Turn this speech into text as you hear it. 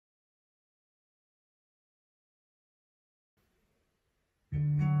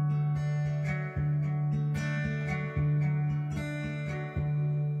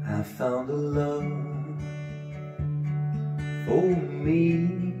I found a love for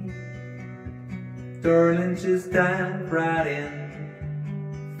me. Darling, just dive right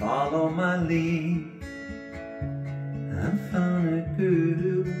in, follow my lead. I found a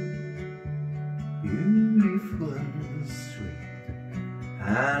girl, beautiful and sweet.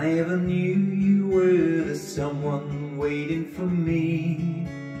 I never knew you were the someone waiting for me.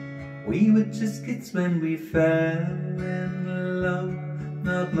 We were just kids when we fell in love,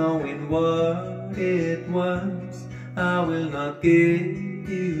 not knowing what it was. I will not give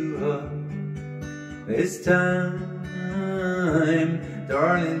you up this time.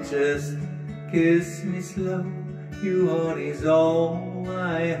 Darling, just kiss me slow. Your heart is all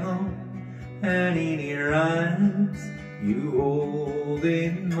I own, and in your eyes you hold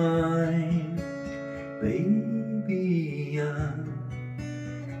in mine. Baby,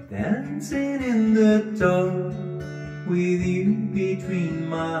 I'm dancing in the dark with you between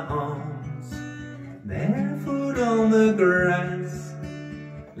my arms, barefoot on the grass,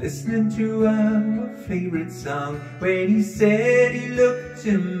 listening to our favorite song. When you said you looked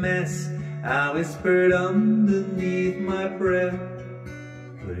a mess, I whispered underneath my breath,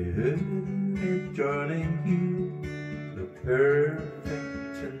 but I heard it, darling, you look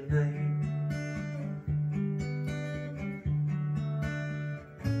perfect tonight.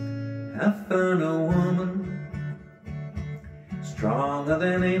 I found a woman stronger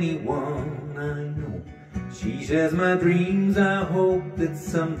than anyone I know. She shares my dreams. I hope that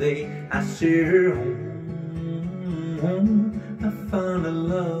someday I share her home. I found a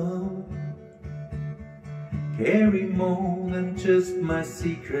love carry more than just my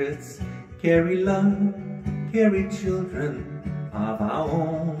secrets, carry love, carry children of our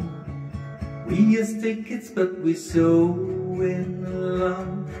own. We are still kids, but we're so in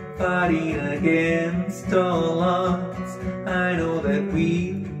love, fighting against all odds. I know that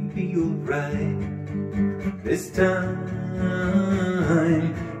we'll be alright this time.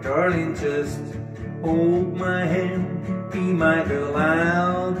 Darling, just hold my hand, be my girl,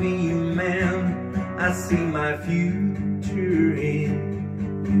 I'll be your man. I see my future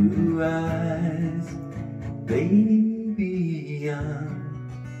in your eyes. Baby, I'm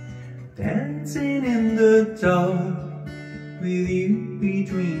dancing in the dark with you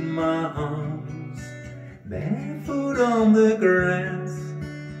between my arms, barefoot on the grass,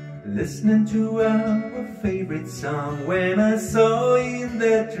 listening to our favorite song. When I saw you in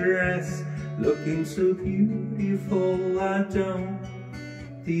that dress, looking so beautiful, I don't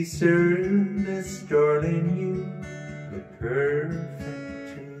deserve this, darling, you look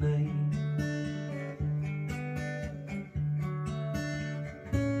perfect tonight.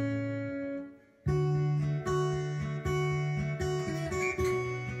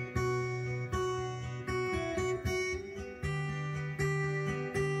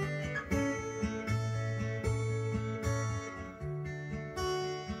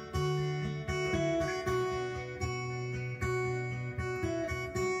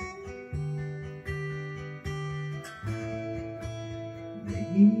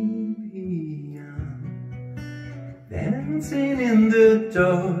 Baby, I'm dancing in the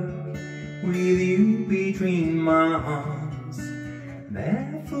dark with you between my arms,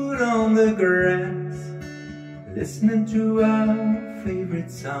 barefoot on the grass, listening to our favorite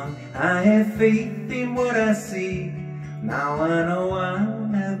song. I have faith in what I see. Now I know I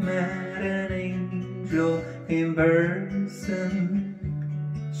have met an angel in person.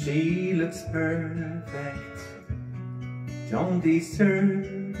 She looks perfect, don't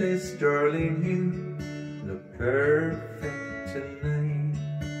deserve this, darling, you look perfect tonight.